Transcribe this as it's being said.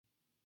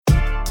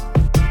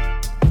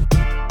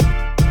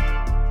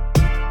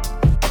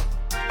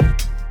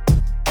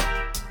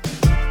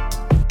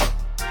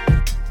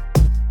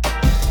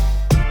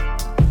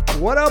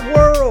What up,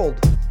 world?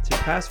 It's your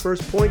past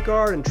first point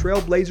guard and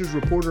Trailblazers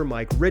reporter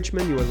Mike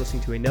Richmond. You are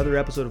listening to another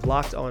episode of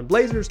Locked On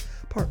Blazers,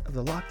 part of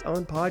the Locked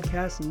On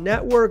Podcast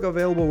Network,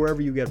 available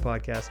wherever you get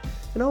podcasts,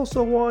 and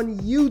also on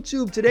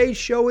YouTube. Today's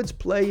show, it's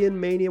Play-In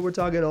Mania. We're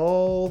talking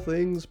all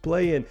things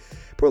play-in.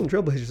 Portland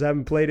Trailblazers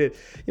haven't played it.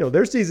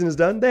 Their season is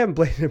done. They haven't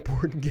played an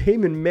important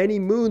game in many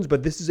moons,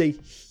 but this is a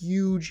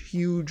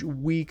huge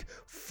week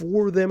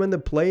for them, and the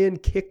play-in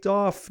kicked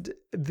off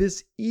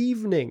this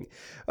evening.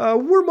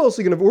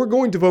 We're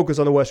going to focus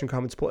on the Western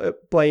Conference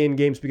play-in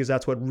games because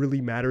that's what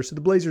really matters to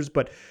the Blazers,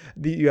 but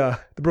the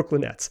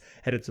Brooklyn Nets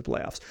headed to the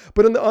playoffs.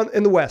 But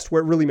in the West,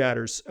 where it really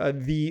matters,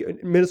 the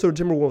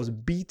Minnesota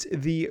Timberwolves beat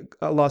the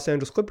Los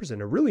Angeles Clippers in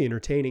a really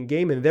entertaining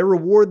game, and their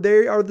reward,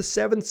 they are the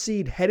 7th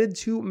seed, headed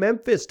to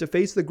Memphis to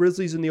face the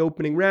Grizzlies in the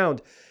opening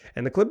round.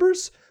 And the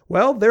Clippers,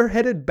 well, they're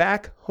headed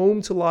back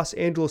home to Los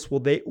Angeles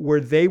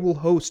where they will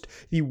host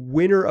the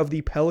winner of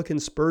the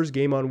Pelicans-Spurs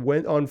game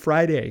on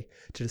Friday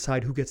to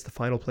decide who gets the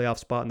final playoff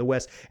spot in the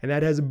West. And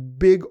that has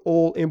big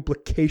old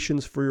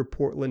implications for your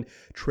Portland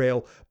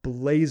Trail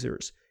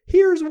Blazers.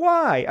 Here's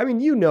why.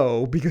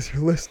 Because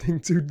you're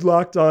listening to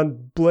Locked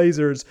On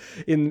Blazers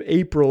in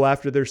April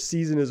after their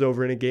season is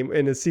over in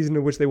a season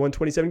in which they won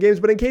 27 games.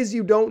 But in case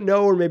you don't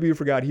know, or maybe you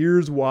forgot,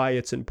 here's why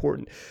it's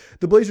important.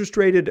 The Blazers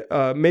made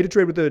a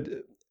trade with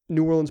the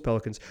New Orleans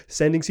Pelicans,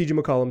 sending CJ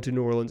McCollum to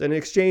New Orleans. And in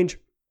exchange,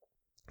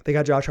 they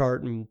got Josh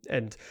Hart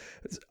and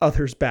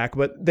others back,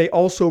 but they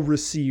also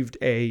received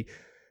a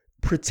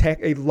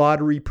protected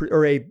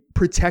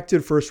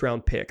first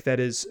round pick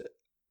that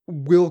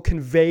will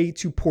convey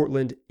to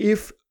Portland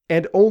if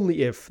and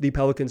only if the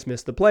Pelicans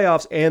miss the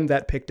playoffs and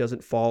that pick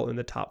doesn't fall in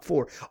the top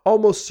 4.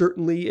 Almost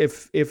certainly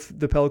if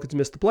the Pelicans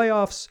miss the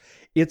playoffs,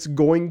 it's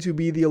going to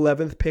be the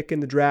 11th pick in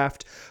the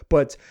draft,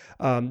 but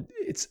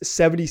it's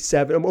over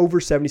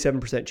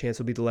 77% chance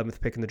it'll be the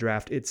 11th pick in the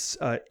draft. It's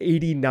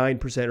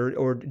 89%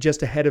 or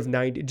just ahead of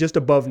 90, just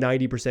above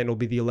 90% it'll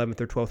be the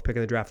 11th or 12th pick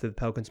in the draft if the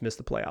Pelicans miss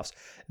the playoffs.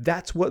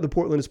 That's what the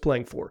Portland is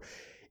playing for.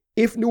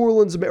 If New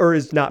Orleans, or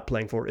is not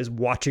playing for, is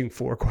watching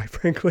for, quite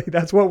frankly,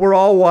 that's what we're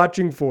all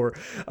watching for.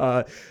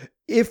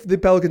 If the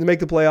Pelicans make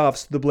the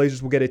playoffs, the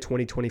Blazers will get a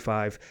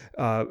 2025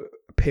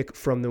 pick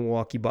from the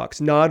Milwaukee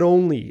Bucks. Not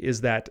only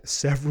is that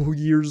several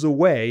years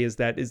away, is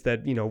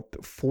that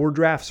 4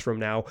 drafts from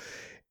now,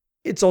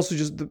 it's also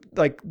just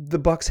the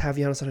Bucks have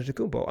Giannis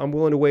Antetokounmpo. I'm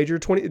willing to wager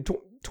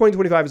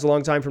 2025 is a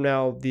long time from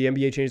now. The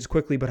NBA changes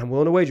quickly, but I'm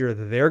willing to wager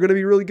they're going to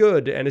be really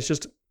good, and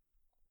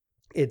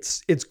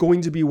it's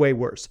going to be way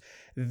worse.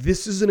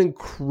 This is an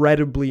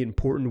incredibly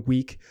important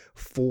week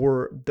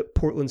for the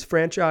Portland's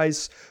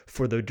franchise,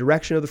 for the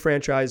direction of the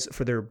franchise,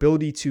 for their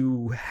ability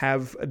to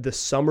have the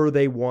summer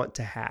they want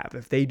to have.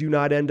 If they do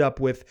not end up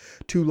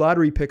with 2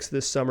 lottery picks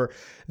this summer,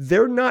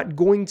 they're not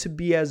going to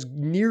be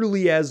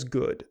nearly as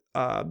good.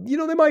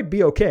 They might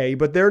be okay,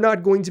 but they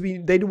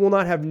will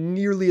not have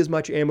nearly as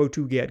much ammo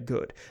to get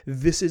good.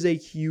 This is a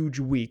huge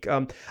week.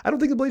 I don't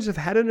think the Blazers have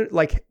had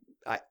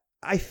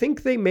I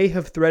think they may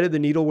have threaded the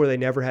needle where they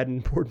never had an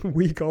important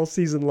week all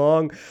season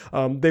long.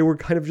 They were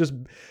kind of just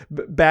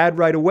bad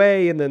right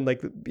away. And then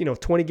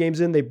 20 games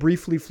in, they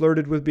briefly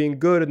flirted with being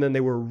good. And then they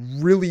were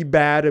really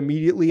bad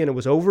immediately and it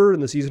was over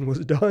and the season was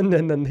done.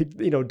 And then,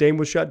 Dame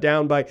was shut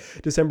down by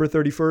December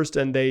 31st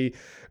and they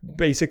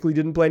basically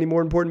didn't play any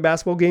more important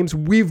basketball games.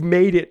 We've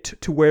made it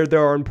to where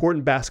there are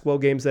important basketball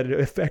games that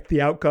affect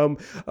the outcome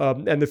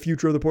and the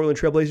future of the Portland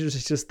Trailblazers.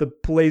 It's just the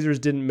Blazers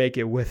didn't make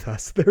it with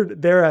us.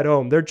 They're at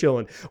home. They're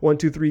chilling. 1,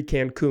 2, 3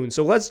 Cancun.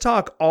 So let's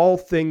talk all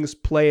things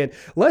play-in.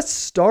 Let's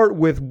start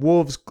with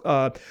Wolves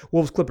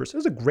Clippers. It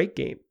was a great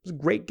game.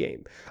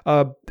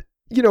 I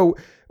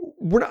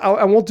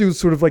won't do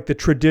sort of the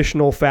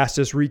traditional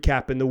fastest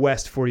recap in the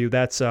West for you.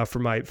 That's for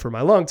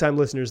my longtime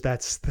listeners.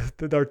 That's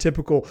our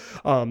typical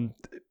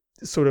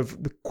sort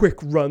of the quick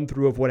run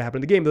through of what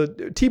happened in the game.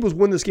 The T-Wolves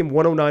win this game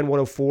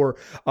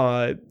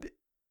 109-104.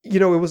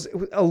 It was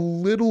a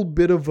little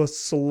bit of a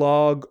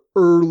slog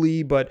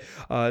early, but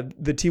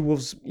the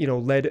T-Wolves,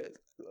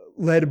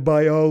 led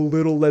by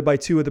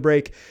 2 at the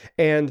break.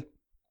 And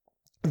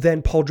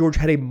then Paul George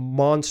had a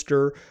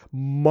monster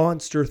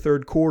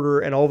third quarter,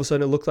 and all of a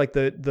sudden it looked like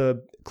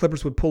the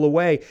Clippers would pull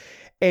away.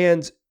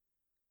 And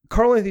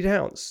Karl-Anthony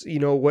Towns,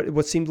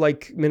 what seemed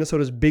like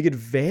Minnesota's big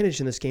advantage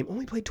in this game,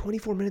 only played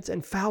 24 minutes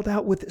and fouled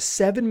out with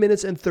 7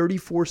 minutes and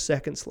 34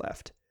 seconds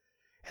left.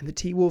 And the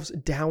T-Wolves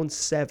down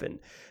 7.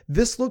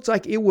 This looked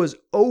like it was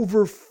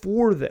over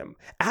for them.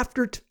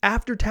 After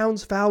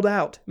Towns fouled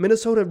out,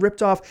 Minnesota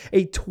ripped off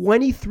a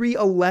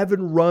 23-11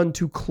 run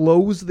to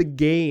close the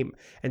game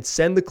and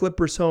send the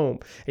Clippers home.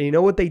 And you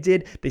know what they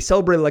did? They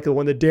celebrated like they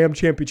won the damn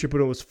championship,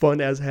 and it was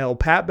fun as hell.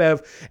 Pat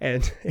Bev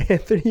and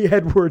Anthony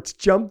Edwards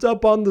jumped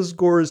up on the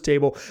scorer's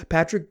table.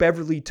 Patrick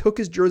Beverley took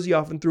his jersey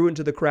off and threw it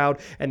into the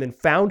crowd, and then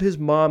found his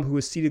mom, who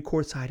was seated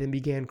courtside, and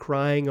began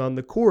crying on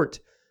the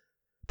court.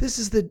 This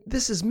is the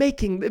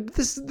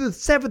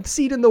 7th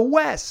seed in the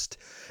West.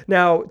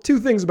 Now, two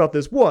things about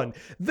this. One,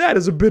 that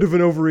is a bit of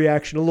an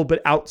overreaction, a little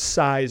bit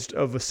outsized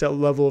of a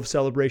level of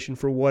celebration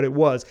for what it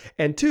was.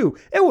 And two,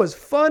 it was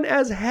fun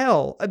as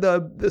hell.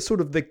 The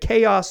sort of the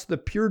chaos, the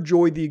pure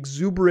joy, the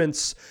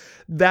exuberance.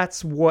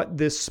 That's what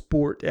this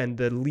sport and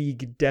the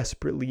league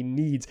desperately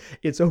needs.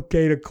 It's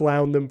okay to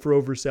clown them for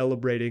over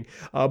celebrating,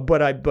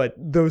 but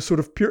those sort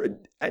of pure.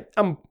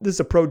 This is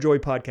a pro joy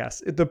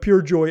podcast. The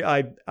pure joy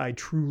I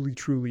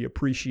truly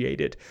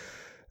appreciated.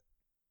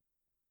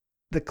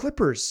 The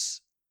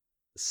Clippers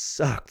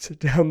sucked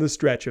down the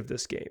stretch of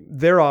this game.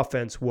 Their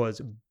offense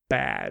was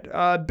bad.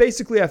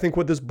 Basically, I think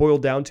what this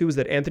boiled down to is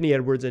that Anthony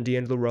Edwards and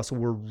D'Angelo Russell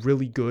were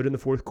really good in the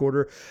fourth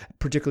quarter,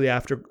 particularly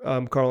after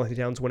Karl Anthony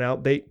Towns went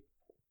out.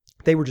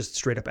 They were just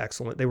straight up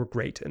excellent. They were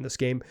great in this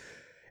game.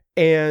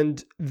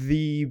 And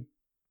the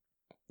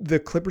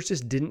Clippers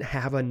just didn't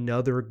have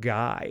another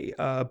guy.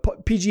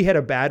 PG had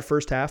a bad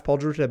first half. Paul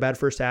George had a bad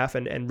first half,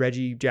 and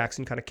Reggie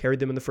Jackson kind of carried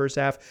them in the first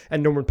half,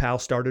 and Norman Powell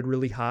started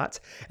really hot.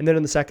 And then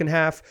in the second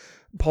half,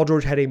 Paul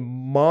George had a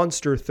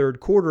monster third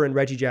quarter, and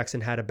Reggie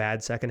Jackson had a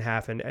bad second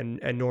half, and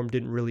Norm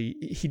didn't really,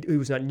 he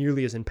was not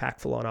nearly as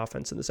impactful on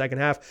offense in the second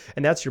half,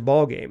 and that's your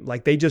ball game.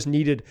 Like, they just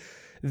needed,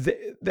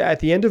 at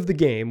the end of the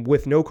game,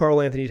 with no Karl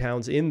Anthony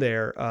Towns in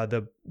there,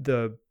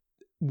 the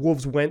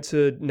Wolves went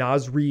to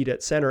Naz Reid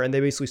at center, and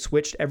they basically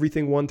switched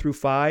everything 1 through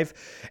 5,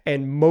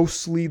 and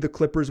mostly the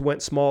Clippers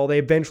went small. They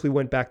eventually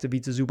went back to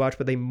Vica Zubac,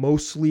 but they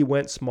mostly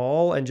went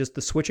small, and just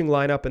the switching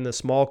lineup and the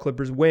small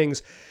Clippers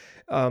wings,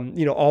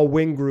 all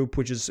wing group,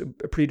 which is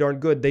pretty darn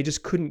good. They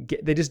just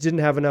didn't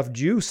have enough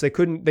juice. They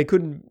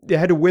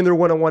had to win their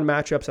one-on-one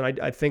matchups,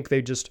 and I think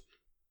they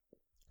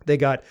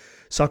got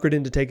suckered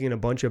into taking a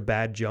bunch of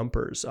bad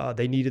jumpers.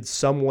 They needed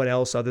someone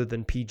else other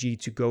than PG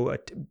to go,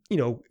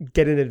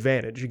 get an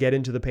advantage, get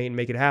into the paint and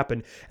make it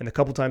happen. And the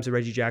couple times that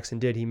Reggie Jackson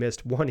did, he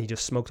missed one. He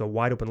just smoked a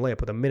wide open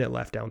layup with a minute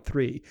left, down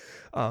 3.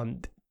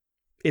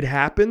 It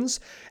happens,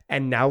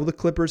 and now the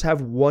Clippers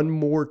have one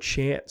more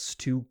chance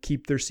to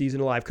keep their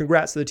season alive.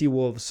 Congrats to the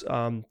T-Wolves.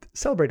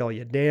 Celebrate all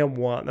you damn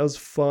want. That was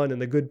fun,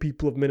 and the good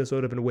people of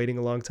Minnesota have been waiting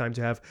a long time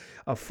to have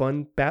a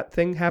fun bat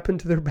thing happen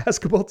to their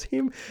basketball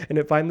team, and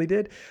it finally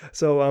did.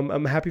 So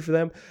I'm happy for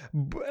them.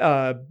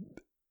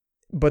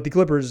 But the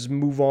Clippers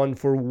move on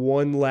for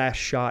one last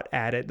shot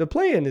at it. The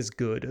play-in is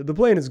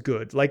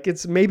good. Like,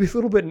 it's maybe a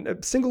little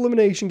bit, single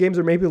elimination games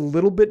are maybe a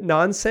little bit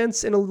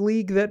nonsense in a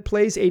league that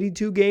plays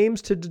 82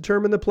 games to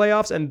determine the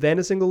playoffs, and then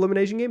a single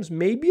elimination games.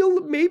 Maybe a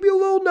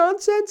little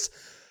nonsense,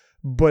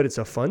 but it's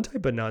a fun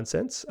type of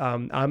nonsense.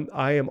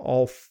 I am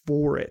all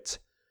for it.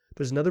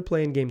 There's another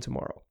play-in game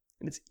tomorrow,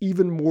 and it's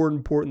even more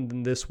important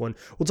than this one.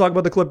 We'll talk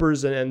about the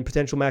Clippers and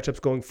potential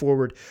matchups going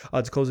forward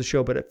to close the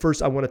show. But at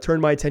first, I want to turn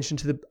my attention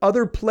to the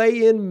other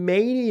play-in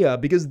mania,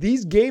 because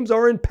these games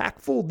are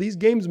impactful. These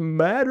games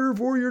matter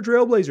for your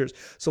Trailblazers.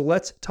 So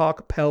let's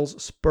talk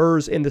Pels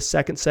Spurs in the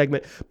second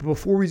segment. But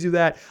before we do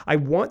that, I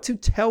want to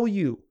tell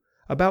you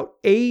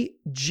about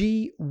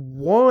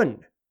AG1.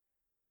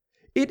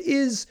 It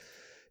is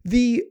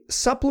the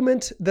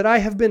supplement that I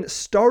have been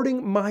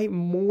starting my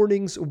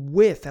mornings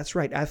with. That's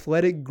right,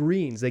 Athletic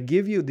Greens. They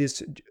give you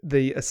this.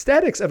 The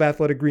aesthetics of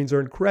Athletic Greens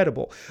are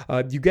incredible.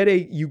 You get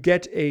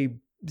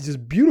this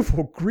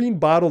beautiful green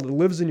bottle that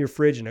lives in your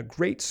fridge, and a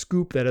great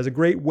scoop that has a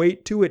great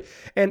weight to it.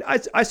 And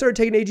I started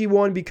taking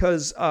AG1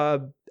 because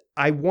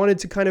I wanted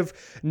to kind of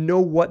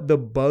know what the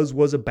buzz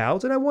was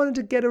about, and I wanted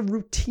to get a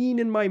routine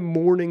in my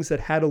mornings that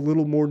had a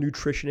little more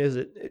nutrition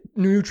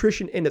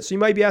in it. So you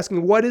might be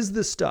asking, what is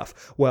this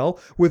stuff? Well,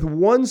 with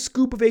one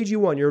scoop of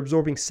AG1, you're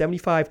absorbing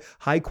 75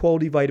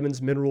 high-quality vitamins,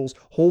 minerals,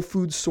 whole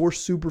food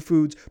source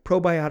superfoods,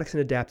 probiotics,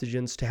 and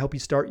adaptogens to help you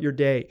start your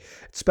day.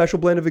 Special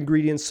blend of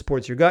ingredients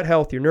supports your gut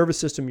health, your nervous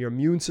system, your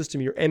immune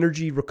system, your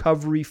energy,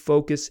 recovery,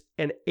 focus,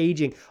 and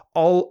aging.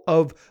 All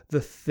of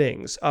the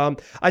things.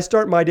 I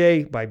start my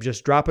day by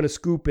just dropping a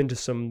scoop into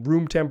some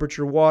room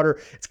temperature water.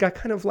 It's got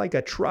kind of like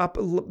a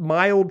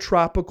mild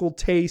tropical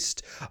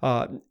taste.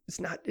 It's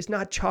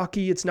not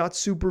chalky. It's not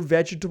super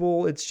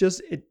vegetable. It's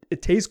just,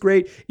 it tastes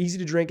great, easy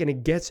to drink, and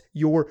it gets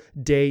your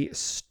day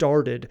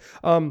started.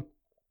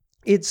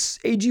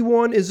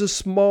 AG1 is a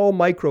small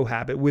micro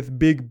habit with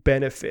big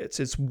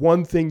benefits. It's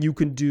one thing you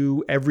can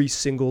do every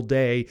single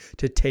day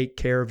to take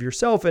care of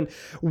yourself. And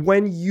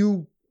when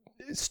you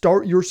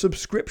start your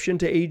subscription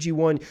to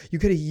AG1, you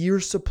get a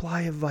year's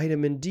supply of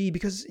vitamin D,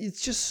 because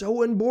it's just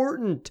so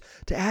important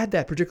to add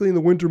that, particularly in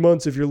the winter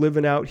months if you're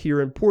living out here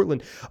in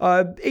Portland.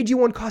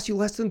 AG1 costs you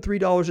less than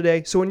 $3 a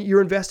day, so when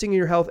you're investing in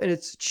your health, and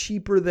it's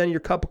cheaper than your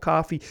cup of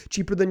coffee,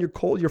 cheaper than your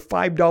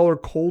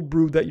 $5 cold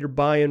brew that you're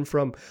buying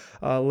from,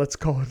 let's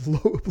call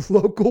it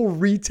local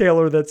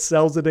retailer that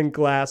sells it in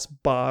glass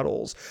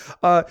bottles.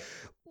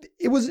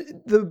 It was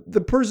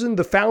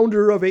the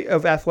founder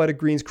of Athletic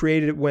Greens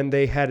created it when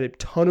they had a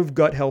ton of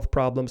gut health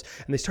problems,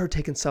 and they started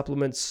taking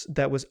supplements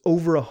that was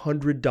over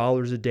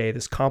 $100 a day,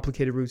 this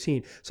complicated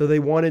routine. So they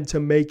wanted to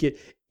make it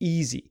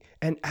easy.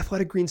 And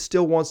Athletic Greens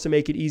still wants to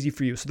make it easy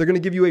for you. So they're going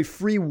to give you a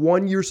free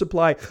 1-year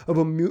supply of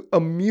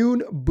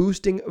immune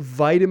boosting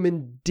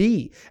vitamin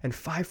D and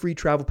 5 free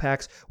travel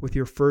packs with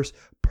your first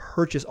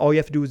purchase. All you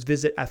have to do is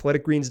visit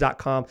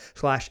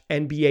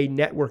athleticgreens.com/NBA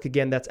network.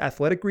 Again, that's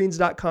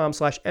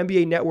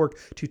athleticgreens.com/NBA network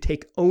to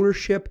take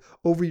ownership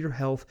over your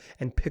health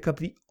and pick up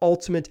the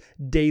ultimate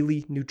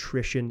daily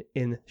nutrition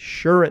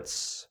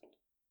insurance.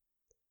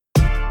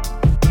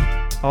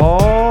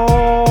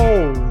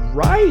 All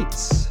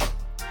right.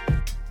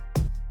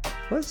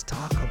 Let's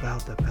talk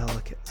about the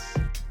Pelicans.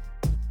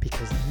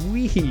 Because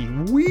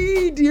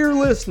we, dear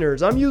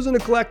listeners, I'm using a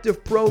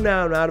collective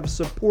pronoun out of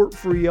support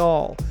for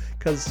y'all,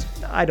 because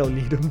I don't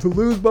need them to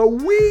lose, but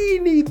we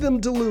need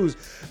them to lose.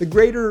 The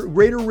greater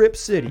Rip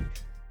City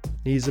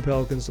needs the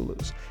Pelicans to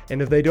lose.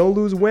 And if they don't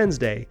lose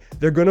Wednesday,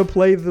 they're going to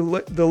play the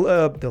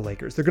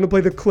Lakers. They're going to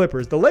play the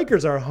Clippers. The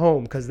Lakers are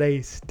home because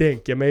they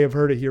stink. You may have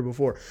heard it here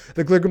before.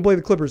 They're going to play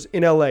the Clippers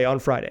in LA on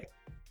Friday.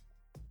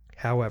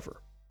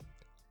 However,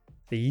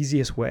 the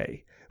easiest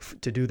way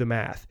to do the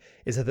math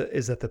is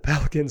that the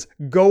Pelicans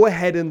go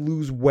ahead and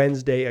lose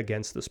Wednesday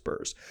against the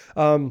Spurs.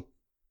 Long-time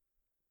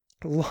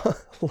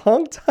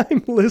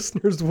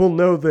listeners will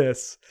know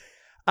this.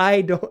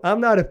 I'm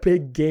not a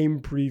big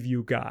game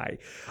preview guy,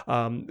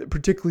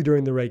 particularly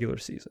during the regular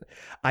season.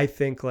 I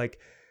think,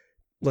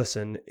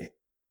 listen,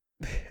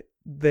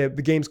 the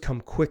games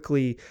come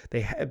quickly.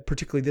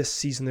 Particularly this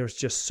season, there's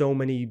just so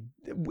many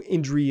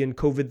injury and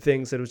COVID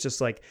things that it was just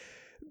like,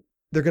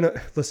 they're going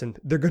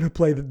to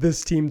play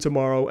this team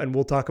tomorrow and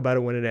we'll talk about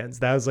it when it ends.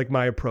 That was like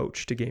my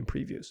approach to game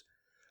previews.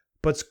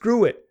 But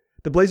screw it.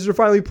 The Blazers are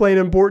finally playing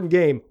an important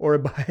game.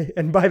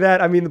 And by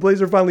that, I mean the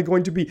Blazers are finally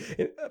going to be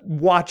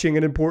watching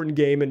an important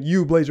game, and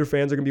you Blazer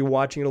fans are going to be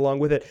watching it along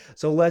with it.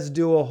 So let's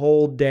do a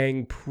whole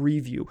dang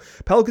preview.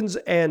 Pelicans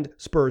and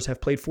Spurs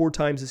have played 4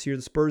 times this year.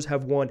 The Spurs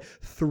have won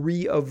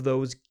 3 of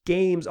those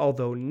games,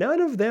 although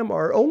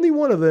only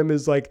one of them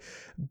is like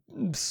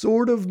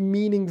sort of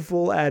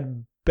meaningful at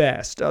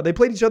best. They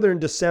played each other in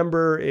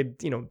December, a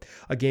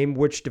game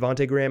which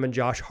Devontae Graham and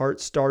Josh Hart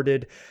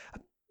started.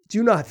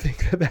 Do not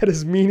think that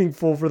is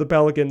meaningful for the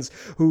Pelicans,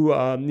 who,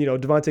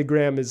 Devontae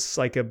Graham is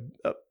like a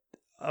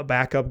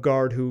backup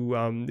guard who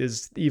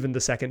is even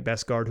the second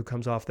best guard who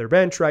comes off their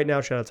bench right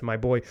now. Shout out to my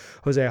boy,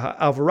 Jose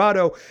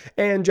Alvarado.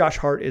 And Josh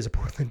Hart is a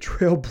Portland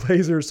Trail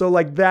Blazer. So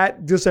like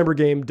that December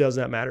game does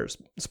not matter.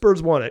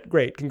 Spurs won it.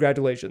 Great.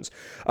 Congratulations.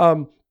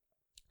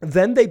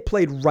 Then they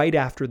played right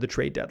after the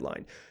trade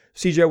deadline.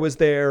 CJ was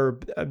there.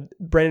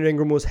 Brandon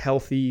Ingram was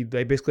healthy.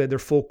 They basically had their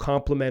full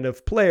complement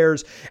of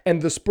players,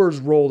 and the Spurs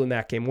rolled in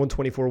that game,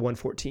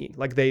 124-114.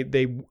 Like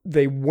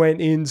they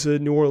went into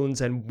New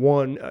Orleans and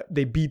won.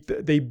 They beat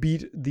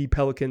the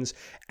Pelicans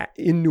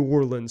in New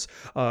Orleans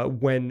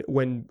when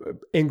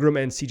Ingram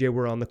and CJ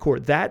were on the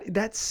court.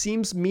 That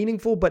seems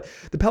meaningful, but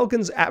the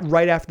Pelicans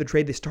right after the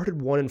trade, they started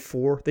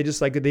 1-4. They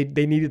just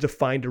they needed to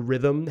find a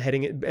rhythm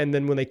heading it, and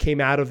then when they came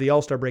out of the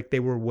All-Star break,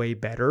 they were way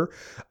better.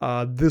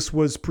 This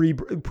was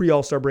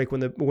pre-All-Star break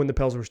when the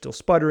Pels were still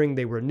sputtering.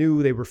 They were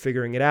new. They were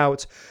figuring it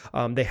out.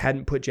 They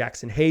hadn't put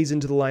Jackson Hayes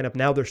into the lineup.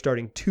 Now they're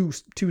starting two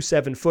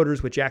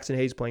 7-footers with Jackson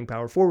Hayes playing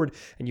power forward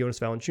and Jonas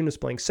Valanciunas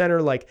playing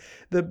center. Like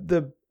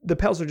the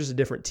Pels are just a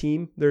different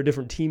team. They're a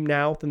different team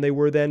now than they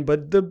were then.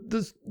 But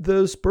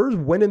the Spurs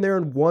went in there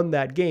and won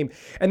that game.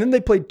 And then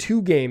they played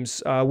 2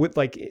 games at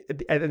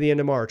the end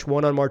of March.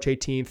 One on March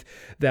 18th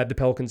that the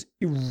Pelicans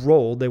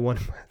rolled. They won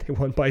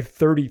by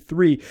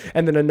 33.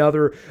 And then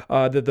another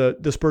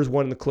the Spurs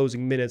won in the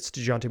closing minutes.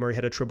 DeJounte Murray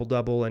had a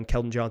triple-double and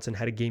Keldon Johnson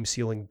had a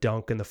game-sealing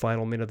dunk in the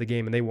final minute of the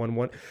game. And they won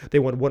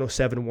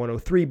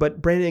 107-103. But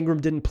Brandon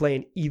Ingram didn't play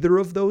in either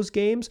of those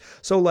games.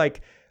 So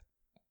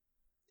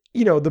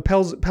the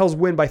Pels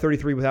win by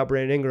 33 without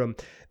Brandon Ingram.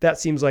 That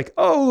seems like,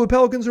 the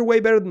Pelicans are way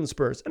better than the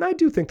Spurs. And I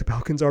do think the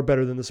Pelicans are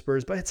better than the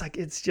Spurs, but it's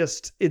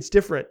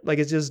different. Like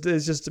it's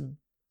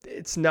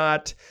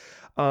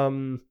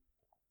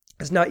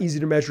not easy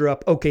to measure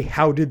up, okay,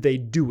 how did they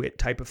do it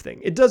type of thing.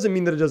 It doesn't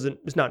mean that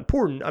it's not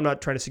important. I'm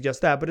not trying to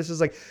suggest that, but it's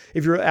just like,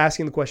 if you're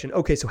asking the question,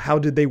 okay, so how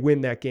did they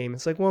win that game?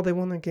 It's like, well, they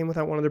won that game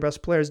without one of their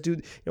best players.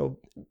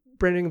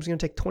 Brandon Ingram's going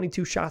to take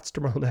 22 shots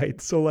tomorrow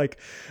night. So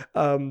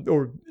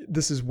or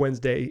this is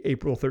Wednesday,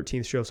 April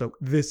 13th show. So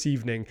this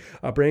evening,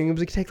 Brandon Ingram's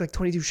going to take like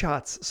 22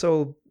 shots.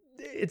 So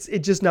it's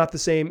just not the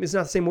same. It's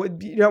not the same way.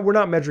 We're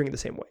not measuring it the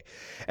same way.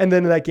 And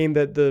then in that game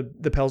that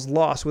the Pels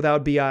lost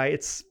without BI,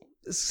 it's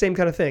the same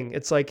kind of thing.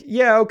 It's like,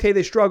 yeah, okay,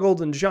 they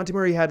struggled and DeJounte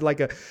Murray had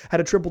a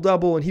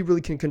triple-double and he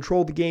really can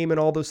control the game and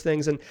all those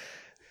things. And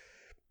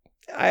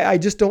I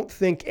just don't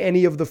think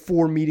any of the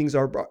 4 meetings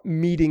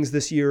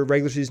this year,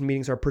 regular season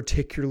meetings, are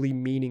particularly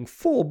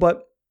meaningful.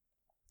 But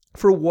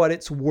for what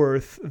it's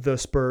worth, the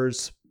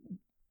Spurs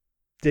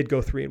did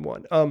go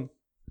 3-1.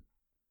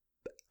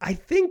 I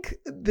think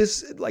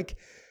this,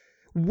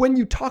 when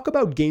you talk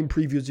about game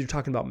previews, you're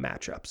talking about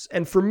matchups.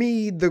 And for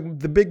me, the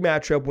big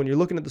matchup when you're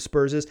looking at the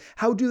Spurs is,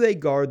 how do they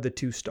guard the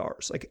 2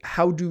 stars? Like,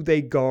 how do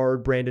they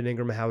guard Brandon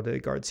Ingram? How do they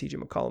guard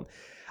CJ McCollum?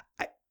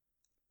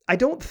 I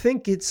don't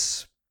think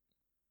it's...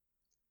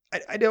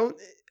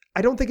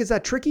 I don't think it's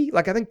that tricky.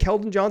 Like, I think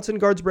Keldon Johnson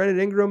guards Brandon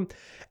Ingram,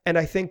 and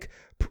I think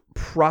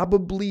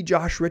probably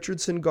Josh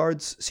Richardson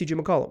guards CJ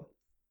McCollum.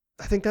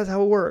 I think that's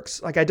how it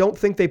works. Like, I don't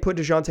think they put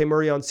DeJounte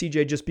Murray on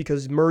CJ just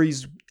because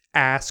Murray's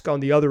ask on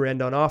the other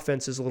end on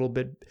offense is a little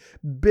bit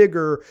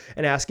bigger,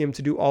 and asking him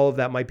to do all of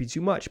that might be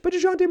too much. But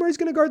DeJounte Murray's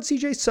going to guard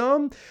CJ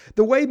some.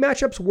 The way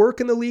matchups work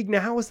in the league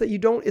now is that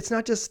it's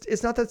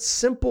not that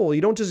simple.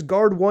 You don't just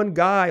guard one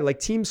guy. Like,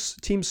 teams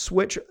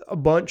switch a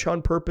bunch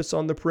on purpose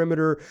on the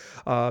perimeter.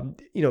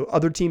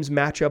 Other teams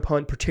match up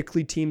hunt,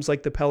 particularly teams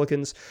like the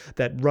Pelicans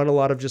that run a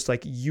lot of just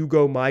like you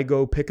go, my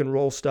go, pick and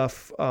roll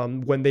stuff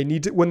when they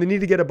need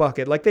to get a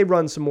bucket. Like, they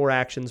run some more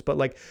actions, but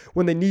like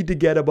when they need to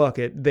get a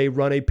bucket, they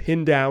run a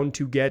pin down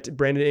to get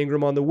Brandon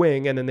Ingram on the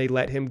wing, and then they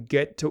let him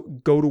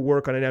go to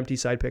work on an empty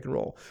side pick and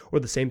roll. Or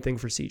the same thing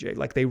for CJ.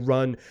 Like,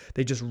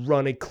 they just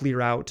run a clear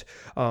out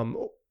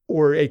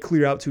or a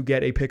clear out to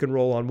get a pick and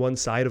roll on one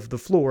side of the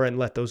floor and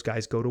let those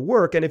guys go to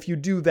work. And if you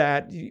do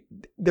that,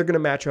 they're going to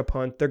match up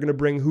hunt. They're going to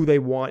bring who they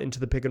want into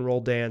the pick and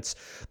roll dance.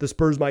 The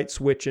Spurs might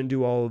switch and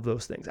do all of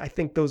those things. I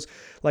think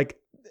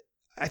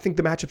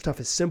the matchup stuff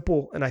is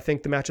simple, and I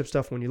think the matchup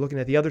stuff, when you're looking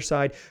at the other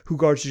side, who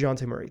guards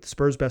DeJounte Murray? The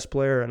Spurs' best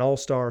player, an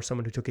all-star,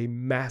 someone who took a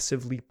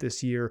massive leap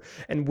this year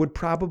and would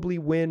probably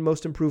win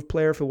Most Improved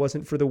Player if it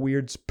wasn't for the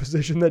weird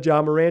position that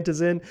Ja Morant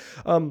is in.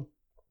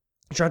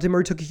 DeJounte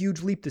Murray took a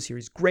huge leap this year.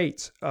 He's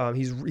great.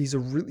 He's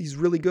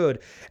really good.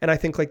 And I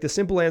think like the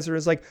simple answer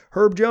is like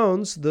Herb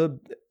Jones, the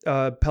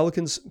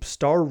Pelicans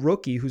star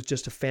rookie, who's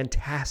just a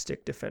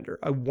fantastic defender,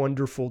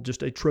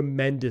 just a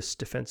tremendous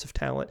defensive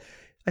talent.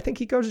 I think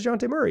he goes to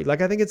DeJounte Murray.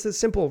 Like, I think it's as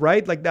simple,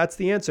 right? Like, that's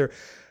the answer.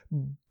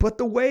 But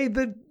the way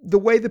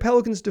the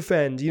Pelicans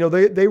defend,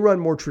 they run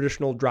more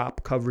traditional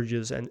drop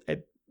coverages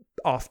and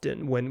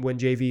often when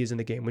JV is in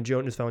the game, when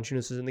Jonas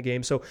Valanciunas is in the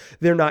game. So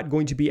they're not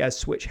going to be as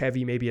switch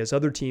heavy maybe as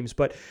other teams,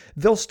 but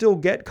they'll still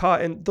get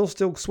caught and they'll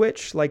still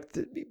switch. Like,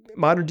 the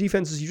modern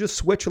defenses, you just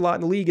switch a lot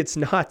in the league. It's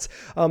not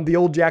the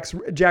old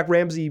Jack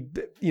Ramsey,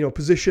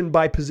 position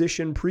by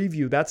position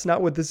preview. That's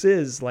not what this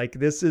is. Like,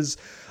 this is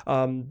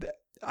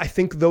I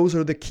think those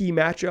are the key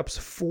matchups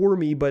for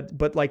me,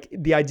 but like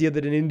the idea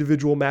that an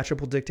individual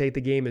matchup will dictate the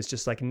game is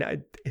just like,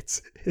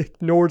 it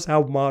ignores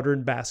how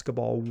modern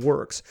basketball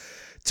works.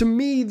 To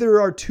me,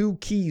 there are two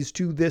keys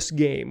to this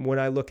game when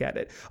I look at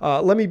it.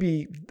 Let me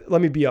be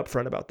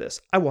upfront about this.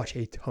 I watch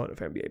a ton of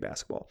NBA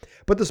basketball,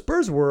 but the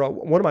Spurs were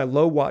one of my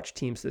low watch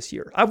teams this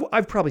year.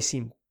 I've probably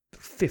seen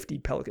 50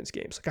 Pelicans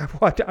games.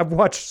 Like, I've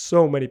watched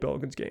so many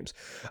Pelicans games.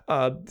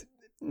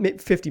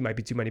 50 might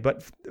be too many,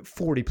 but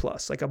 40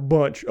 plus, like a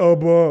bunch of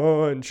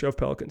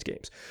Pelicans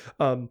games.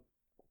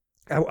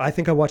 I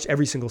think I watched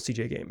every single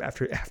CJ game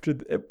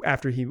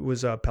after he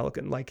was a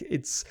Pelican. Like,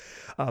 it's,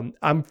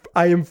 I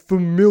am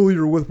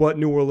familiar with what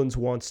New Orleans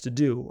wants to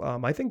do.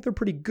 I think they're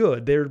pretty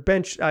good. Their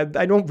bench, I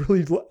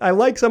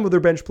like some of their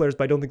bench players,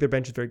 but I don't think their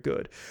bench is very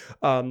good.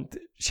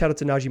 Shout out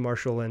to Najee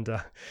Marshall and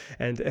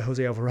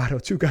Jose Alvarado,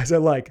 two guys I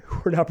like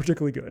who are not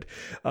particularly good.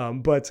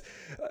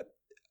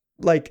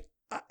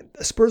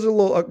 Spurs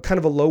are kind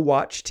of a low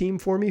watch team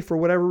for me for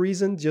whatever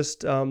reason.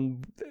 Just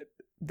I've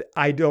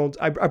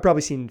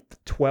probably seen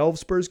 12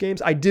 Spurs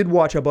games. I did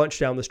watch a bunch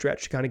down the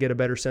stretch to kind of get a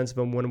better sense of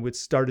them when it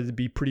started to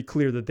be pretty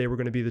clear that they were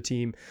going to be the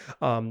team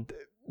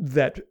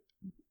that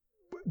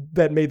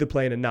made the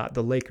play-in and not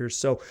the Lakers.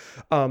 So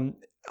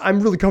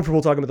I'm really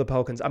comfortable talking about the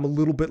Pelicans. I'm a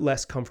little bit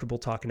less comfortable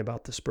talking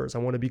about the Spurs. I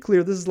want to be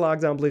clear. This is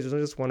Locked On Blazers. I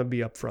just want to be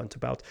upfront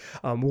about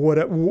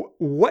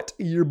what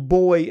your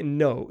boy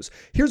knows.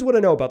 Here's what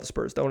I know about the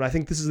Spurs, though, and I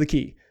think this is the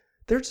key.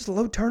 They're just a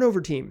low turnover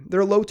team.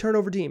 They're a low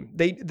turnover team.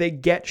 They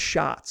get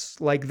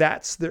shots. Like,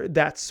 that's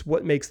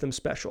what makes them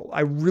special.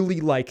 I really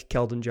like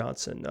Keldon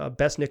Johnson,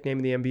 best nickname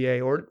in the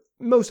NBA, or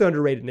most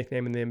underrated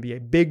nickname in the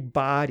NBA. Big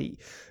body.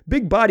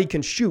 Big body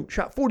can shoot.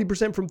 Shot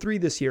 40% from three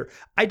this year.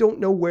 I don't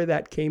know where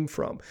that came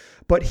from.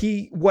 But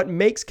what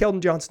makes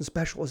Keldon Johnson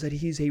special is that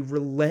he's a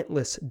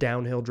relentless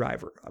downhill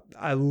driver.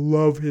 I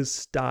love his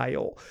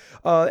style.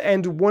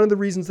 And one of the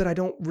reasons that I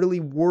don't really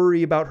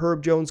worry about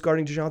Herb Jones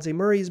guarding DeJounte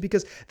Murray is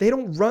because they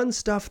don't run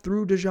stuff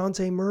through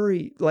DeJounte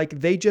Murray. Like,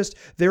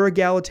 they're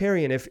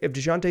egalitarian. If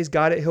DeJounte's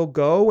got it, he'll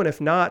go. And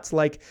if not,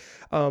 like,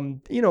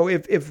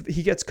 if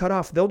he gets cut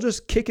off, they'll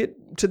just kick it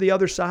to the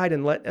other side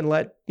and let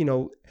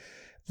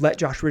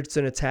Josh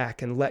Richardson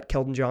attack and let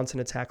Keldon Johnson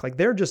attack. Like,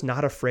 they're just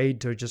not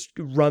afraid to just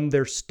run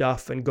their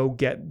stuff and go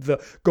get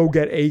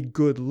a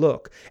good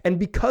look. And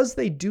because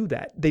they do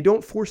that, they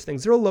don't force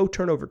things. They're a low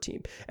turnover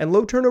team, and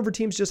low turnover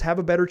teams just have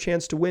a better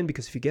chance to win,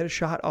 because if you get a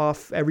shot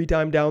off every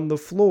time down the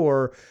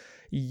floor,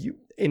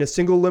 in a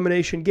single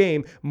elimination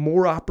game,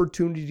 more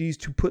opportunities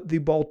to put the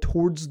ball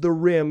towards the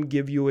rim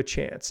give you a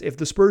chance. If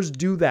the Spurs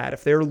do that,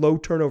 if they're a low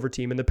turnover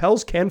team, and the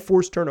Pels can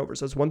force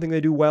turnovers, that's one thing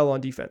they do well on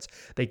defense.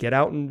 They get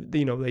out and,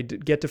 they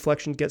get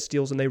deflections, get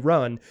steals, and they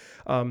run.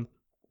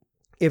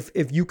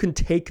 If you can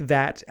take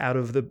that out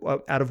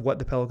of what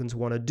the Pelicans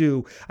want to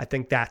do, I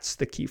think that's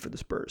the key for the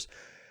Spurs.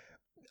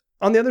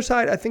 On the other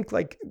side, I think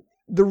like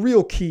the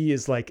real key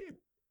is like,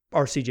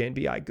 are CJ and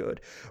BI good?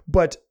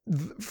 But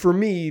for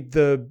me,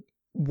 the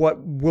what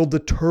will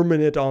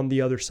determine it on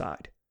the other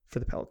side for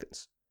the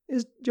Pelicans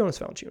is Jonas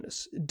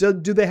Valanciunas.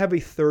 Do they have a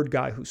third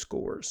guy who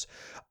scores?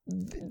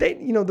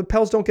 The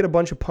Pels don't get a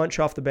bunch of punch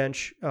off the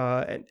bench.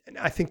 And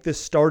I think this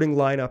starting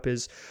lineup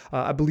is,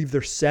 I believe they're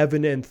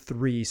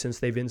 7-3 since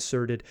they've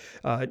inserted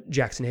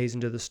Jackson Hayes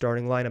into the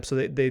starting lineup. So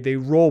they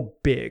roll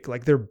big,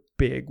 like they're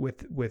big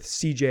with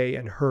CJ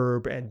and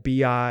Herb and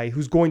BI,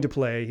 who's going to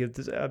play.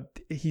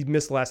 He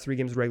missed the last 3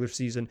 games of the regular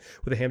season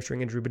with a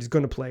hamstring injury, but he's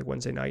going to play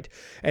Wednesday night.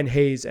 And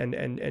Hayes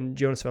and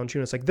Jonas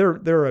Valanciunas, like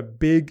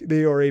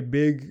they are a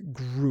big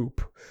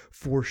group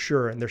for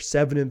sure. And they're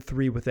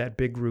 7-3 with that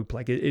big group.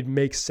 Like it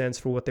makes sense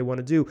for what they want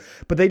to do,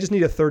 but they just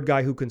need a third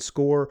guy who can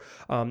score.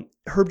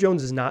 Herb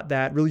Jones is not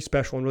that really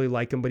special and really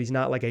like him, but he's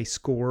not like a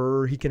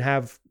scorer. He can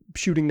have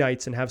shooting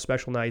nights and have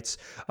special nights.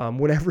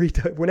 Whenever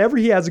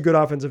he has a good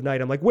offensive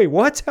night, I'm like, wait,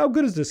 what? How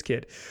good is this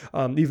kid?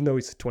 Even though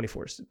he's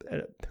 24,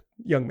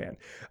 young man.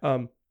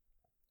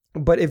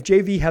 But if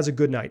JV has a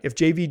good night, if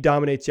JV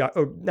dominates,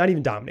 or not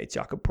even dominates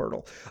Jakob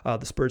Poeltl,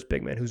 the Spurs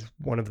big man, who's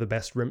one of the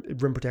best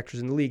rim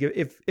protectors in the league,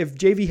 if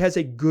JV has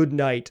a good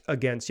night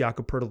against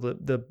Jakob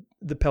Poeltl,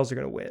 the Pels are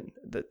going to win.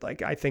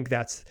 I think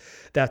that's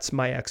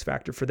my X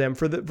factor for them.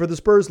 For the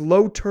Spurs,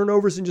 low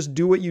turnovers and just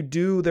do what you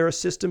do. They're a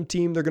system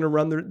team. They're going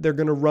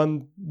to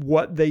run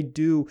what they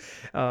do,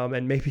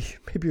 and maybe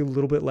a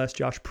little bit less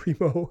Josh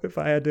Primo if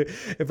I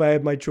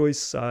had my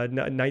choice.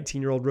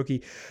 19-year-old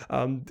rookie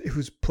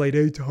who's played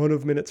a ton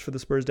of minutes for the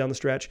Spurs down the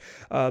stretch.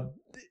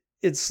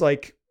 It's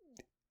like,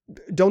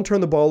 don't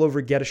turn the ball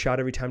over, get a shot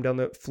every time down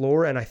the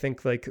floor. And I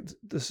think like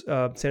this,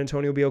 San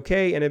Antonio will be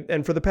okay.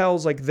 And for the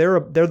Pels, like they're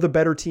the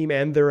better team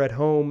and they're at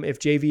home. If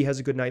JV has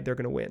a good night, they're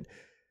going to win.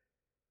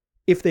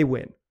 If the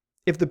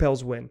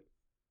Pels win,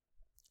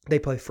 they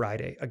play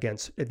Friday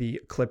against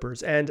the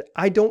Clippers. And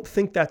I don't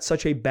think that's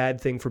such a bad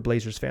thing for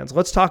Blazers fans.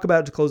 Let's talk about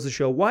it to close the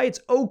show, why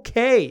it's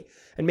okay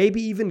and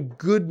maybe even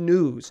good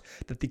news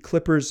that the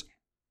Clippers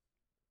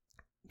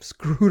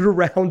screwed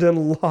around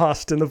and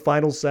lost in the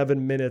final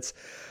 7 minutes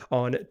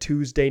on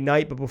Tuesday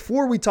night. But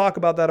before we talk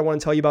about that, I want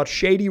to tell you about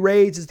Shady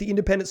Rays. It's the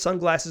independent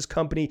sunglasses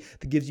company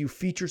that gives you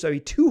features of a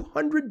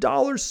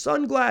 $200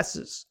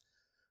 sunglasses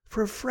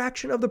for a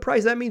fraction of the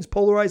price. That means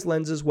polarized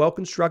lenses,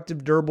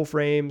 well-constructed, durable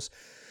frames,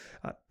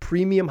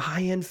 premium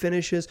high-end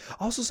finishes.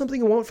 Also, something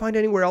you won't find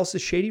anywhere else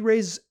is Shady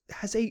Rays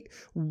has a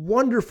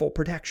wonderful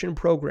protection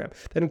program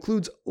that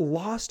includes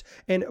lost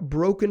and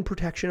broken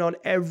protection on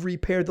every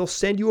pair. They'll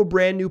send you a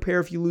brand new pair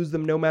if you lose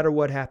them, no matter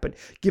what happened.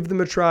 Give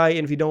them a try,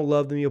 and if you don't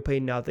love them, you'll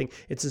pay nothing.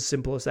 It's as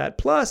simple as that.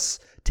 Plus,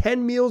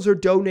 10 meals are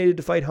donated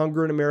to fight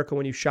hunger in America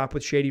when you shop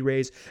with Shady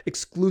Rays,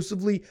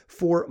 exclusively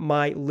for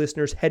my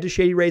listeners. Head to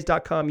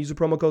ShadyRays.com. Use the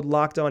promo code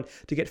LOCKEDON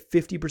to get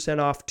 50%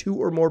 off 2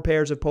 or more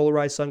pairs of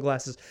polarized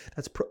sunglasses.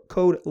 That's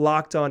code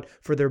LOCKEDON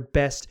for their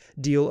best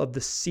deal of the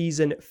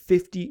season.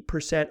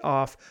 50%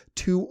 off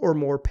 2 or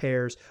more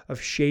pairs of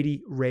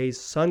Shady Rays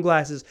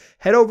sunglasses.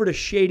 Head over to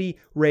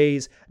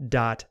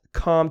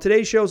ShadyRays.com.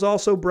 Today's show is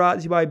also brought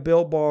to you by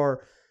Built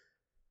Bar,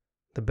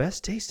 the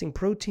best tasting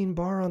protein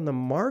bar on the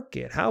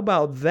market. How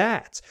about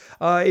that?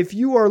 If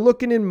you are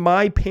looking in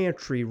my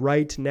pantry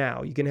right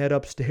now, you can head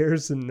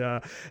upstairs and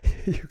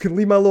you can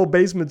leave my little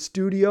basement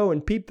studio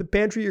and peep the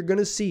pantry. You're going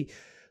to see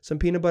some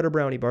peanut butter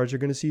brownie bars. You're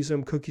going to see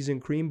some cookies and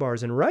cream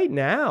bars. And right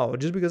now,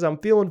 just because I'm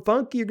feeling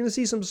funky, you're going to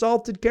see some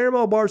salted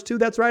caramel bars too.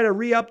 That's right. I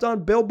re-upped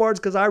on Built Bars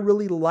because I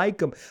really like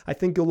them. I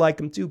think you'll like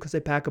them too because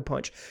they pack a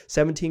punch.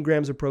 17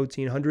 grams of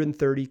protein,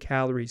 130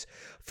 calories,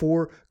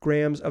 4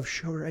 grams of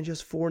sugar, and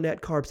just 4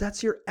 net carbs.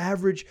 That's your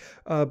average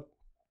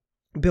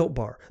Built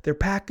Bar. They're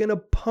packing a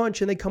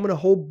punch and they come in a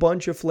whole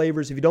bunch of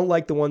flavors. If you don't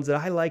like the ones that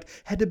I like,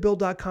 head to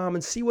Built.com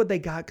and see what they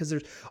got, because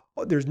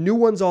there's new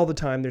ones all the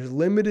time. There's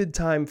limited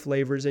time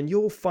flavors, and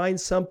you'll find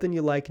something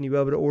you like and you'll be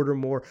able to order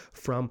more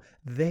from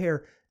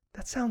there.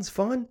 That sounds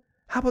fun.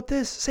 How about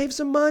this? Save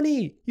some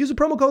money. Use the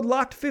promo code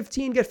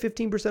LOCKED15. Get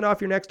 15% off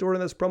your next order.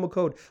 And that's promo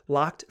code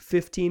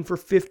LOCKED15 for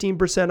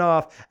 15%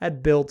 off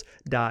at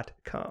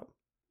Built.com.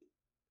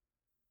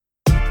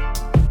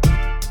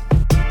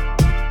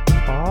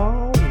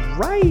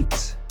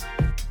 Right.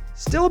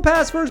 Still a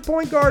pass first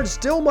point guard,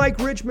 still Mike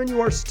Richman.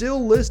 You are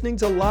still listening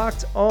to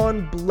Locked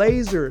On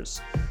Blazers.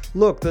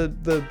 Look,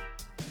 the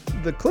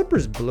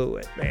Clippers blew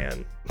it,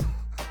 man.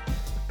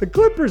 The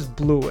Clippers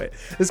blew it.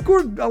 They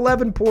scored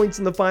 11 points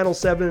in the final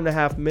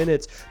 7.5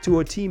 minutes to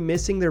a team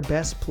missing their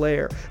best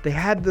player. They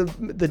had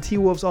the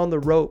T-Wolves on the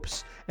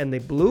ropes, and they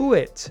blew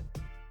it.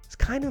 It's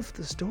kind of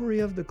the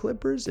story of the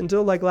Clippers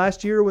until like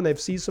last year when they've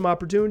seized some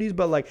opportunities,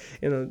 but like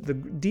in the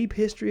deep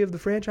history of the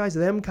franchise,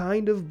 them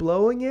kind of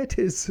blowing it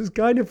is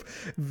kind of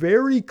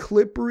very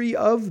Clippery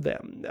of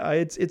them.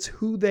 It's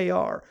who they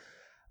are.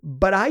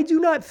 But I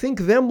do not think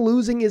them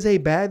losing is a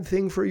bad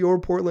thing for your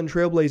Portland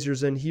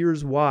Trailblazers, and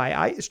here's why.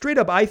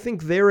 I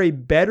think they're a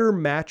better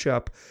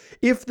matchup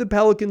if the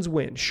Pelicans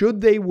win. Should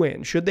they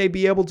win? Should they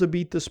be able to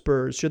beat the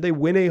Spurs? Should they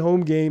win a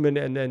home game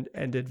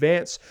and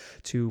advance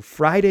to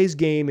Friday's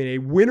game in a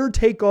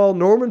winner-take-all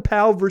Norman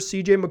Powell versus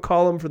CJ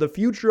McCollum for the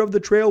future of the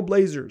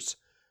Trailblazers?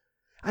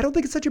 I don't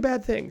think it's such a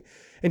bad thing,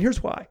 and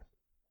here's why.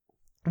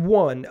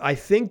 one, I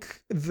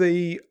think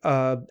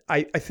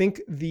I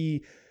think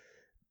the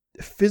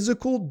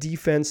physical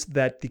defense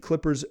that the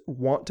Clippers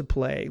want to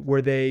play,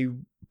 where they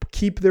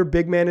keep their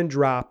big man in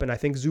drop, and I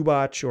think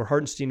Zubac or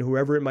Hartenstein,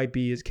 whoever it might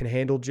be, can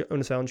handle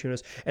Jonas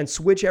Valanciunas and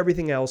switch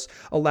everything else,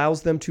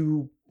 allows them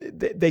to,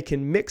 they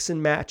can mix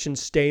and match and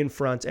stay in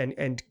front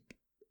and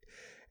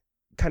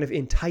kind of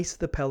entice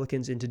the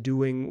Pelicans into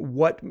doing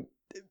what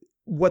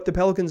the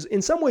Pelicans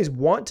in some ways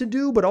want to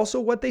do, but also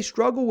what they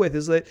struggle with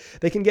is that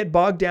they can get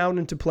bogged down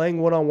into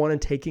playing one-on-one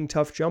and taking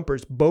tough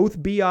jumpers.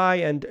 Both BI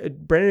and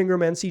Brandon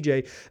Ingram and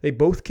CJ, they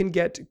both can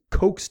get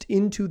coaxed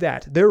into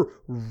that. They're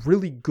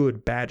really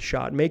good bad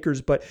shot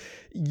makers, but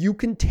you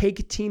can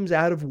take teams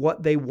out of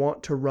what they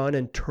want to run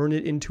and turn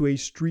it into a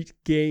street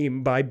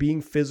game by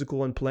being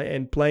physical and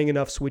playing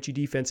enough switchy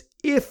defense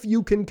if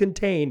you can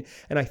contain.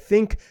 And I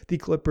think the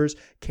Clippers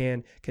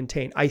can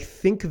contain. I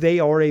think they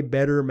are a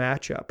better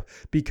matchup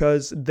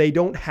because they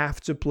don't have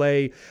to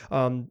play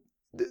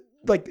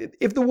like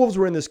if the Wolves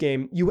were in this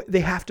game, they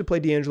have to play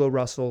D'Angelo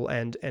Russell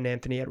and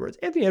Anthony Edwards.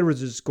 Anthony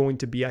Edwards is going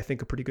to be, I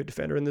think, a pretty good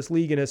defender in this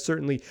league, and has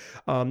certainly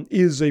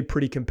is a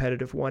pretty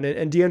competitive one.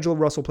 And D'Angelo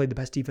Russell played the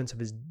best defense of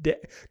his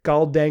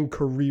goddamn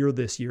career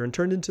this year and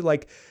turned into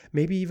like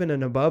maybe even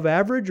an above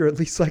average or at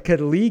least like a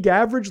league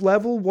average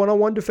level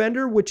one-on-one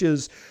defender, which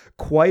is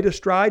quite a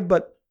stride.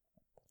 But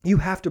you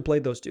have to play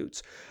those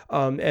dudes.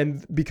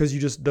 And because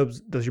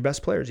those are your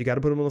best players, you got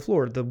to put them on the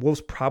floor. The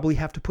Wolves probably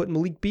have to put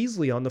Malik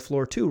Beasley on the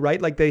floor too,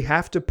 right? Like they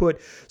have to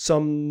put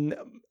some,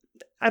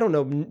 I don't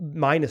know,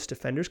 minus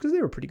defenders because they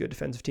were a pretty good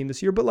defensive team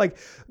this year, but like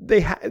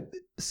they had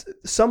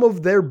some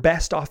of their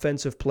best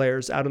offensive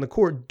players out on the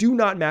court do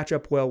not match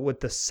up well with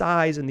the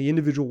size and the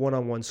individual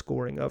one-on-one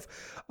scoring of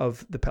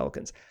the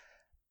Pelicans.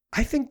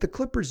 I think the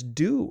Clippers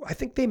do. I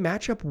think they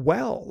match up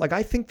well. Like,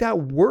 I think that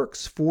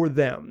works for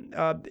them.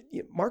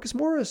 Marcus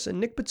Morris and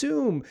Nick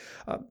Batum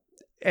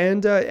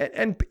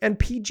and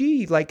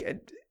PG,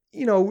 like,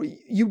 you know,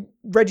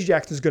 Reggie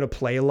Jackson's going to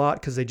play a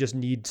lot because they just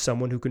need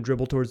someone who can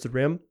dribble towards the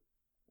rim.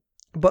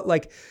 But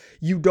like,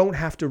 you don't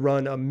have to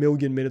run a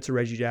million minutes of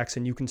Reggie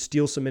Jackson. You can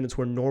steal some minutes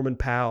where Norman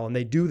Powell, and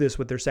they do this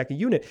with their second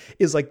unit,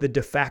 is like the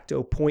de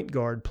facto point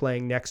guard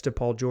playing next to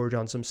Paul George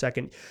on some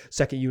second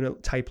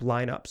unit type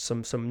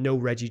lineups, some no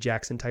Reggie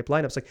Jackson type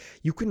lineups. Like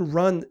you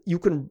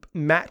can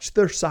match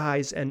their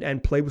size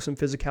and play with some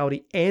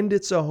physicality, and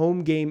it's a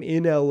home game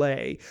in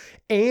LA,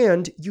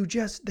 and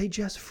they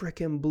just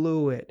freaking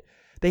blew it.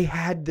 They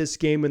had this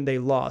game and they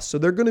lost, so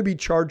they're going to be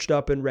charged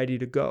up and ready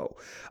to go.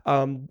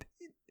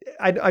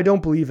 I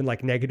don't believe in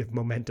like negative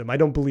momentum. I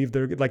don't believe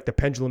they're like the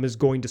pendulum is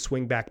going to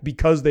swing back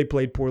because they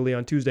played poorly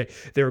on Tuesday.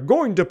 They're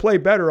going to play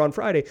better on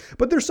Friday,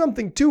 but there's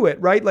something to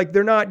it, right? Like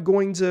they're not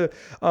going to,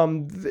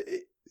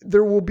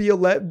 there will be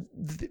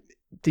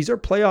these are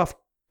playoff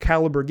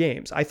caliber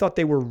games. I thought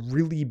they were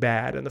really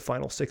bad in the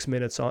final 6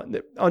 minutes on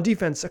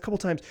defense. A couple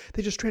times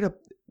they just straight up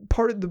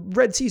parted, the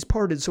Red Seas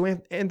parted so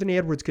Anthony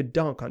Edwards could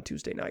dunk on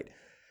Tuesday night.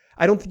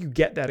 I don't think you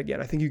get that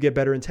again. I think you get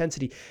better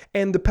intensity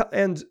and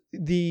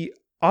the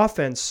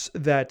offense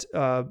that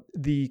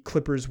the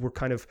Clippers were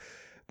kind of,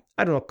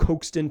 I don't know,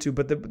 coaxed into,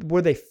 but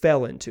where they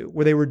fell into,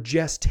 where they were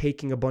just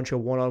taking a bunch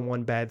of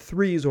one-on-one bad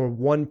threes or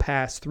one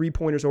pass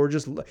three-pointers or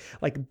just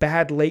like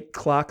bad late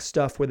clock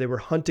stuff where they were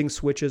hunting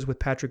switches with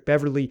Patrick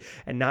Beverley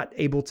and not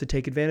able to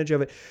take advantage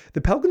of it. The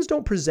Pelicans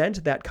don't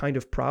present that kind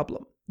of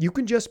problem. You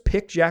can just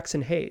pick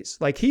Jackson Hayes.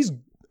 Like he's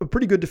a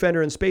pretty good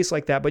defender in space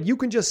like that, but you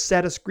can just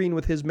set a screen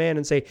with his man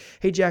and say,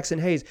 hey, Jackson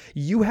Hayes,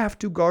 you have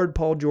to guard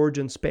Paul George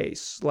in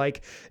space.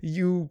 Like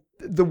the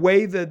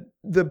way that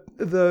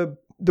the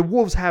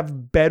Wolves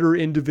have better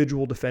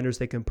individual defenders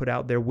they can put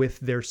out there with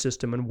their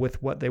system and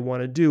with what they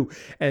want to do.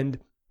 And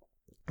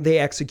they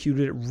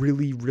executed it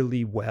really,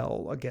 really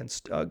well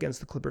against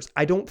the Clippers.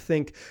 I don't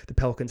think the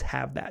Pelicans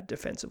have that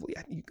defensively.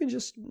 You can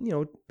just,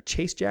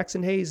 chase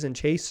Jackson Hayes and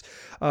chase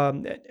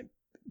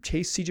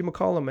CJ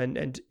McCollum,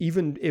 and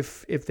even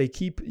if they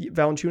keep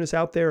Valanciunas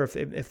out there,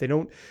 if they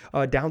don't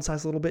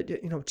downsize a little bit,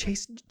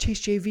 chase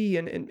JV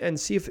and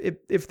see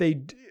if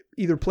they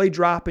either play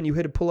drop and you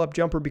hit a pull-up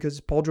jumper because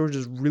Paul George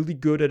is really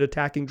good at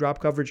attacking drop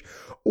coverage,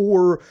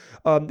 or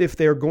if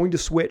they're going to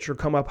switch or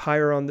come up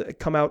higher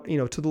come out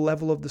to the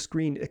level of the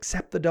screen,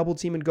 accept the double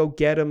team and go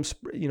get them.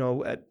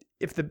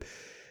 If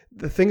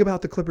the thing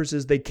about the Clippers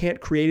is they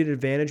can't create an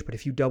advantage, but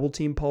if you double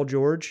team Paul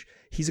George,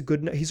 he's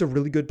a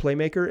really good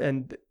playmaker,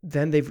 and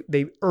then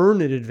they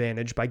earn an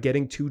advantage by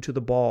getting two to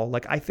the ball.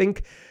 Like I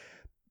think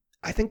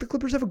the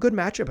Clippers have a good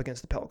matchup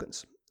against the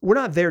Pelicans. We're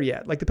not there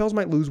yet. Like the Pels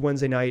might lose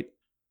Wednesday night.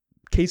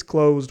 Case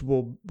closed.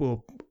 We'll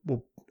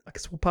I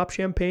guess we'll pop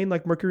champagne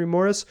like Mercury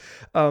Morris.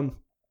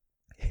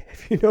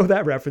 If you know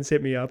that reference,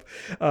 hit me up.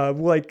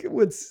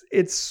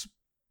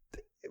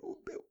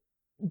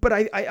 But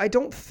I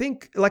don't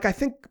think, like, I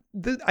think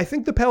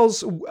the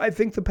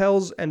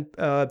Pels and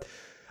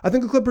I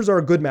think the Clippers are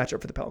a good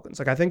matchup for the Pelicans.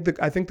 Like I think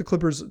the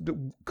Clippers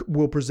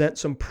will present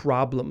some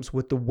problems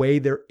with the way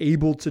they're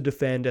able to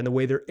defend and the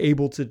way they're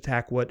able to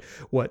attack what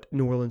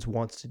New Orleans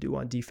wants to do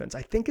on defense.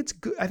 I think it's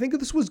good. I think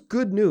this was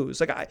good news.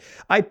 Like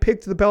I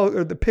picked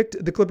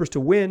picked the Clippers to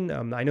win.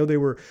 I know they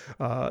were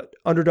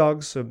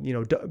underdogs,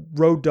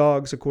 road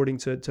dogs according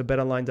to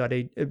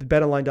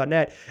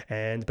betonline.net,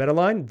 and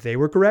BetOnline, they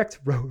were correct.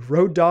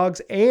 Road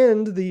dogs,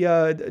 and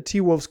the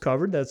T-Wolves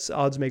covered. That's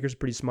odds makers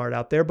pretty smart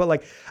out there. But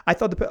like I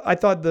thought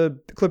the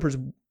Clippers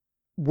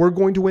were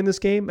going to win this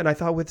game, and I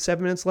thought with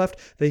 7 minutes left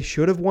they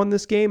should have won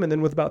this game. And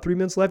then with about 3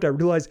 minutes left, I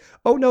realized,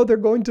 oh no, they're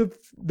going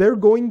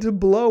to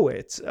blow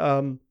it.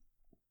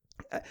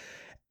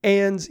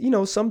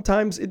 And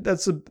sometimes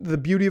that's the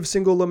beauty of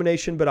single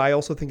elimination, but I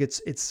also think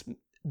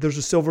there's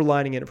a silver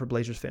lining in it for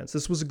Blazers fans.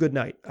 This was a good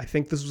night. I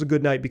think this was a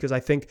good night because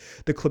I think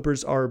the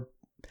Clippers are,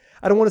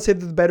 I don't want to say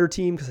they're the better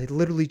team because they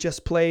literally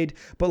just played,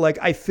 but like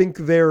I think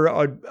they're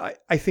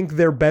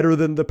better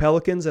than the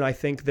Pelicans, and I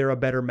think they're a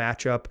better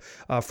matchup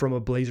from a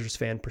Blazers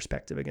fan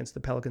perspective against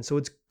the Pelicans. So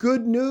it's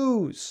good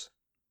news.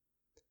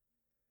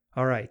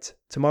 All right,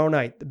 tomorrow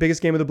night, the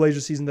biggest game of the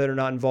Blazers season that are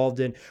not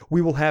involved in.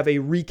 We will have a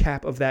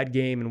recap of that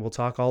game, and we'll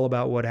talk all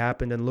about what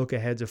happened and look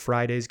ahead to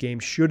Friday's game.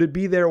 Should it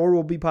be there, or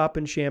we'll be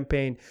popping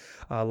champagne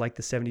like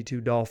the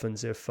 72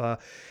 Dolphins if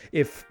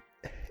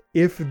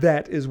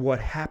that is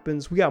what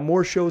happens. We got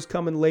more shows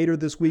coming later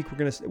this week.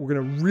 We're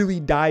gonna really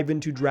dive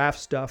into draft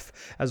stuff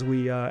as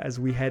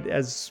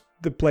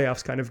the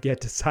playoffs kind of get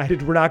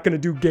decided. We're not going to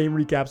do game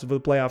recaps of the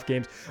playoff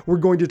games. We're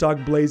going to talk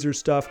Blazers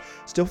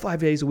stuff. Still 5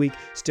 days a week.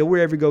 Still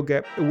wherever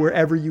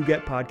you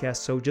get podcasts.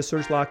 So just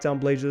search Locked On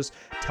Blazers.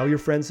 Tell your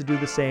friends to do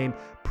the same.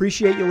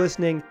 Appreciate you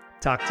listening.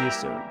 Talk to you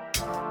soon.